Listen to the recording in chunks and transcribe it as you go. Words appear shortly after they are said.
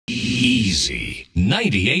Easy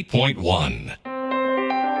 98.1.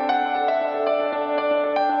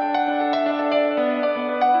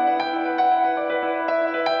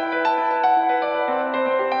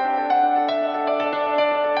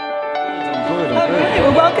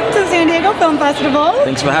 Well, welcome to the San Diego Film Festival.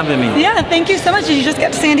 Thanks for having me. Yeah, thank you so much. Did you just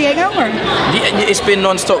get to San Diego? Or? Yeah, it's been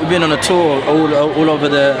non-stop. We've been on a tour all over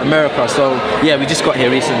America. So yeah, we just got here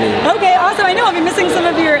recently. Okay, awesome. I know I'll be missing some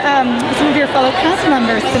of your fellow cast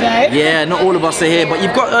members today. Yeah, not all of us are here, but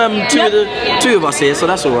you've got two of us here, so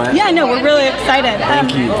that's all right. Yeah, no, we're really excited.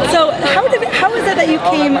 Thank you. So how is it that you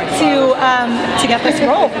came to get this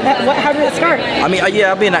role? How did it start? I mean,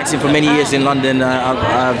 yeah, I've been acting for many years in London.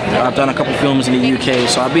 I've done a couple of films in the UK,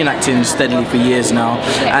 so I've been acting steadily for years now.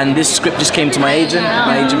 And this script just came to my agent.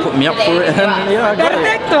 My agent put me up for it, and yeah, I got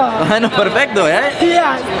Perfecto. it. I know, perfecto, eh?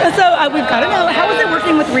 Yeah. So we've got to know, how was it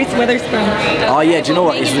working with Reese Witherspoon? Oh yeah, do you know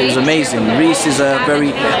what? It was amazing. Reese is a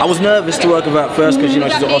very. I was nervous to work with her at first because she's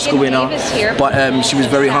an Oscar winner, but she was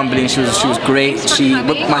very humbling. She was great.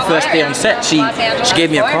 My first day on set, she gave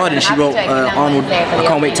me a card and she wrote, Arnold, I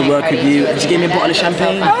can't wait to work with you. And she gave me a bottle of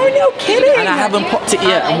champagne. Oh, no kidding! And I haven't popped it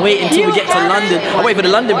yet. I'm waiting until we get to London. I'll wait for the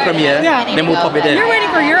London premiere, then we'll pop it in. You're waiting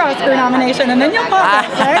for your Oscar nomination and then you'll pop it,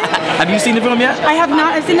 right? Have you seen the film yet? I have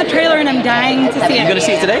not. I've seen the trailer and I'm dying to see it. You're going to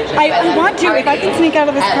see it today? I want to. If I can sneak out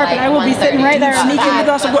of this carpet, I will be sitting right there. Sneak in with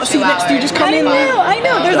us. I've got a seat next to you. Just come in. I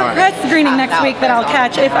know. There's a press screening next week that I'll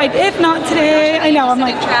catch. If not today, I know. I'm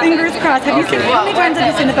like, fingers crossed. Have you seen? How many times have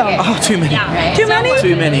you seen the film? Oh, too many. Too many?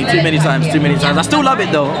 Too many times. I still love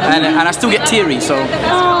it though, and I still get teary. So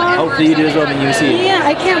hopefully you do as well when you see it. Yeah,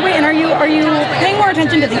 I can't wait. And are you paying more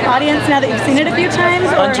attention to the audience now that you've seen it a few times?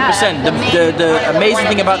 100%. The amazing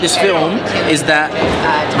thing about this film is that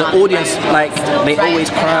the audience, like, they always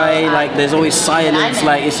cry. Like, there's always silence.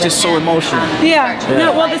 Like, it's just so emotional. Yeah.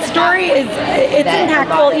 No. Well, the story it's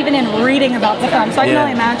impactful even in reading about the film. So I can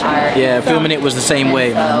only imagine. Yeah, filming it was the same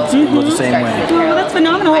way, man. It was the same way. Well, that's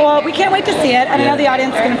phenomenal. Well, we can't wait to see it, and I know the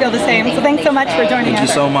audience is going to feel the same. So thanks so much for joining us. Thank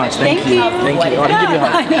you so much. Thank you. Thank you. Oh, I didn't give you a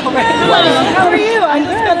hug. I know, right? Hello. How are you? I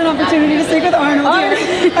just got an opportunity to speak with Arnold here.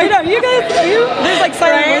 I know. You guys, there's like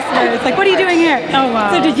silent listeners. It's like, what are you doing here? Oh,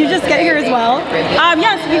 wow. So did you just get here as well?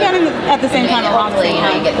 Yes, we got in at the same time, around the same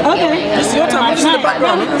time. Okay. This is your time. I'm just in the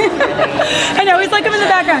background. I know. He's like, I'm in the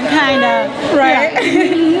background, kind of. Right.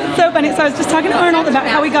 Yeah. So funny. So I was just talking to Arnold about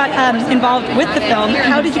how we got involved with the film.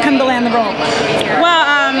 How did you come to land the role? Well,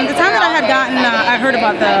 the time that I had I heard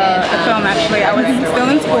about the film actually, I was still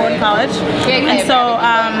in school in college. And so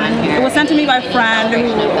it was sent to me by a friend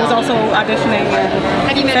who was also auditioning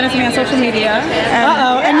and sent it to me on social media.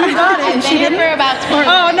 And you got it. And she didn't?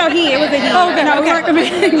 Oh, no, it was a he. Oh, okay.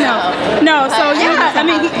 No, so yeah, I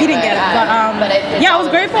mean, he didn't get it. But yeah, I was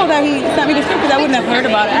grateful that he sent me the script because I wouldn't have heard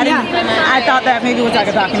about it. I thought that maybe it was like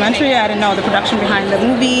a documentary. I didn't know the production behind the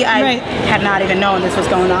movie. I had not even known this was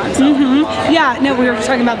going on. So. Yeah, no, we were just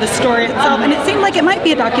talking about the story itself, and it seemed like it might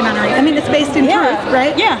be a documentary. I mean, it's based in truth,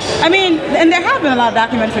 right? Yeah, I mean, and there have been a lot of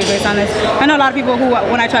documentaries based on this. I know a lot of people who,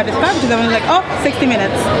 when I tried to describe it to them, I was like, oh, 60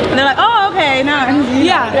 minutes. And they're like, oh, okay, now.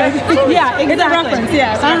 Yeah, exactly. It's a reference,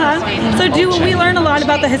 yeah. So do we learn a lot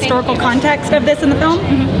about the historical context of this in the film?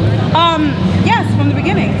 Yes, from the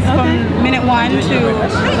beginning. From minute one to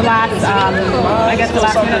the last, I guess the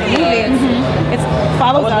last minute of the movie. It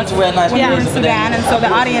follows us when we're in Sudan, and so the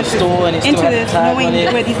audience is into this, knowing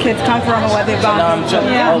where these kids come from and what they've gone through.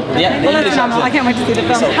 Well, that's phenomenal. I can't wait to see the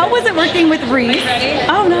film. How was it working with Reese?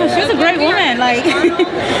 Oh no, she was a great woman. Like,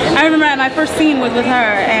 I remember my first scene was with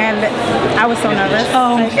her, and I was so nervous.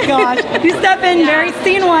 Oh gosh. You step in, very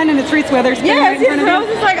scene one, and it's Reese Witherspoon. Yes, I was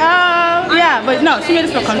just like, yeah, but no, she made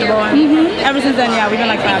us feel comfortable. And ever since then, we've been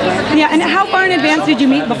like family. Yeah, and how far in advance did you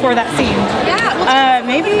meet before that scene?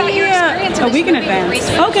 Maybe a week in advance.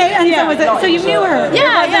 Okay, and so you knew her?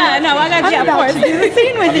 Yeah, no, I got of course. To do the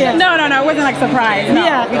scene with you. No, it wasn't like surprise.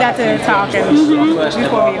 No, we got to talk and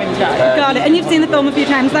before we even shot. Got it. And you've seen the film a few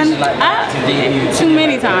times then? Too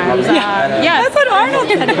many times. Yeah. That's what Arnold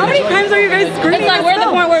said. How many times are you guys screening? It's like we're at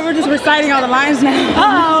the point where we're just reciting all the lines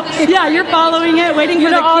now. Yeah, you're following it, waiting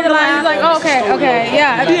for all the lines. Like, okay,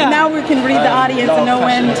 yeah. Now we can read the audience and know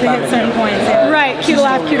when to hit certain points. Right, cue to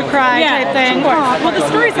laugh, cue to cry type thing. Well, the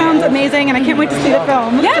story sounds amazing, and I can't wait to see the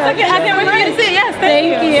film. Yes, I can't wait for you to see it. Yes,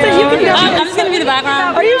 thank you. So you can go. I'm just going to be the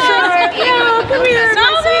background. Are you sure? Yeah, come here. No.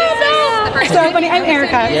 So funny. I'm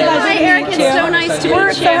Erika. Hi, Erika. It's so nice to meet you.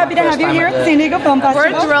 We're so happy to have you here at the San Diego Film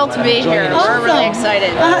Festival. We're thrilled to be here. We're really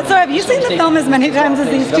excited. So have you seen the film as many times as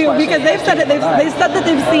these two? Because they've said that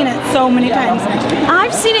they've seen it so many times.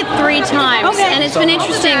 I've seen it 3 times, and it's been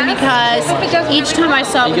interesting because each time I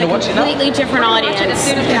saw it with a completely different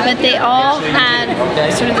audience, but they all had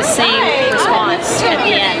sort of the same response at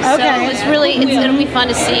the end. So it was really, it'll be fun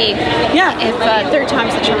to see if 3rd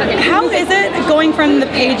time's the charm. How is it going from the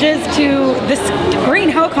pages to the screen?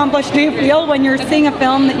 How accomplished do you feel when you're seeing a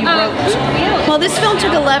film that you wrote? Well, this film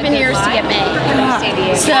took 11 years to get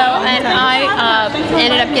made. So, and I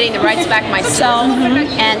ended up getting the rights back myself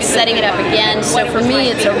and setting it up again. So for me,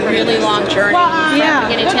 it's a really long journey from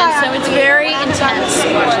beginning to end. So it's very intense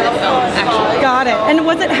watching the film, actually. Got it. And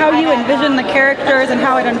was it how you envisioned the characters and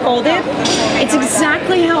how it unfolded? It's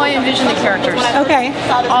exactly how I envisioned the characters. Okay.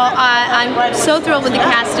 I'm so thrilled with the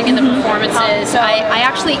casting and the performances. I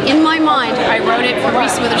actually, in my mind, I wrote it for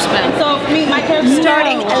Reese Witherspoon.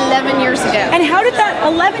 Starting 11 years ago. And how did that,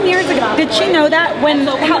 11 years ago, did she know that?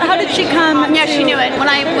 How did she come? Yeah, she knew it.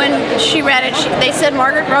 When she read it, they said,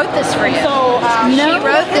 Margaret wrote this for you. She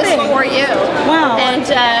wrote this for you. Wow.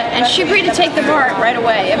 And she agreed to take the part right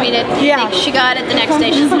away. I mean, she got it the next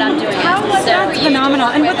day. She said, I'm doing it. That's phenomenal.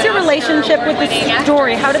 And what's your relationship with the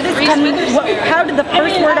story? How did this come? How did the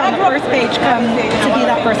first word on the first page come to be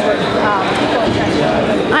that first word?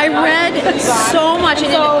 I read so much,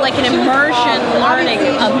 and like an immersion learning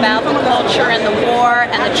about the culture and the war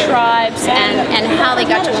and the tribes and how they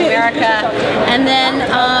got to America. And then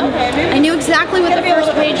I knew exactly what the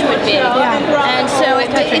first page would be. And so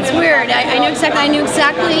it's weird. I knew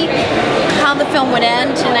exactly how the film would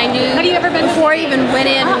end, and I knew before I even went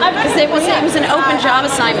in, because it was an open job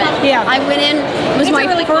assignment. I went in, it was my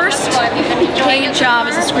first paid job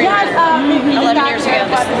as a screenwriter 11 years ago,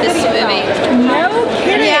 this movie. No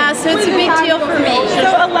kidding. Yeah, so it's a big deal for me.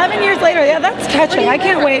 So 11 years later, that's touching. I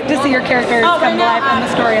can't wait to see your characters come to life and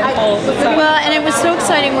the story unfold. So. Well, and it was so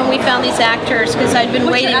exciting when we found these actors, because I'd been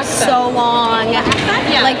waiting so long.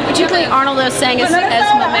 Like, particularly Arnold Oceng as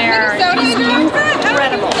Mamere. He's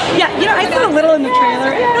incredible. Yeah, I saw a little in the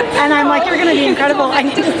trailer, and I'm like, you're going to be incredible. I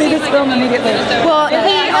need to see this film immediately. Well,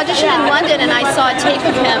 he auditioned in London, and I saw a tape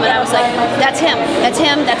of him, and I was like, that's him, that's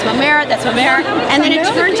Mamere, that's Mamere. And then it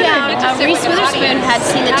turned out Reese Witherspoon had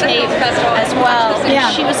seen the tape as well,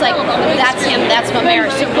 and she was like, that's him, that's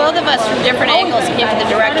Mamere. So both of us from different angles came to the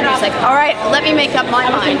director, and he's like, all right, let me make up my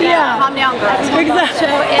mind. Calm down, girls. Exactly.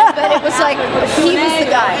 So but it was like, he was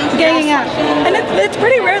the guy. Ganging up. And it's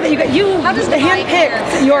pretty rare that you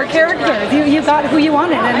handpicked your characters. You got who you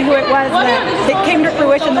wanted and who it was that it came to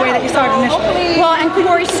fruition the way that you saw it initially. Well, and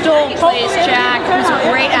Corey Stoll plays Jack, who's a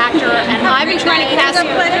great actor, and I've been trying to cast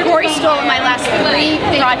Corey Stoll in my last 3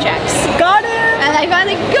 projects. Got him! And I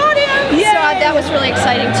finally got him! Yay. So that was really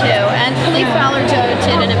exciting too. And Philippe Fowler-Joe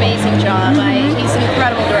did an amazing job. He's an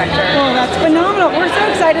incredible director. Well, that's phenomenal. We're so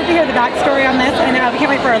excited to hear the backstory on this, and we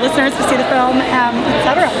can't wait for our listeners to see the film,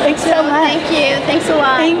 etc. Thanks so much. Thank you. Thanks a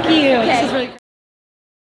lot. Thank you. Okay. This is really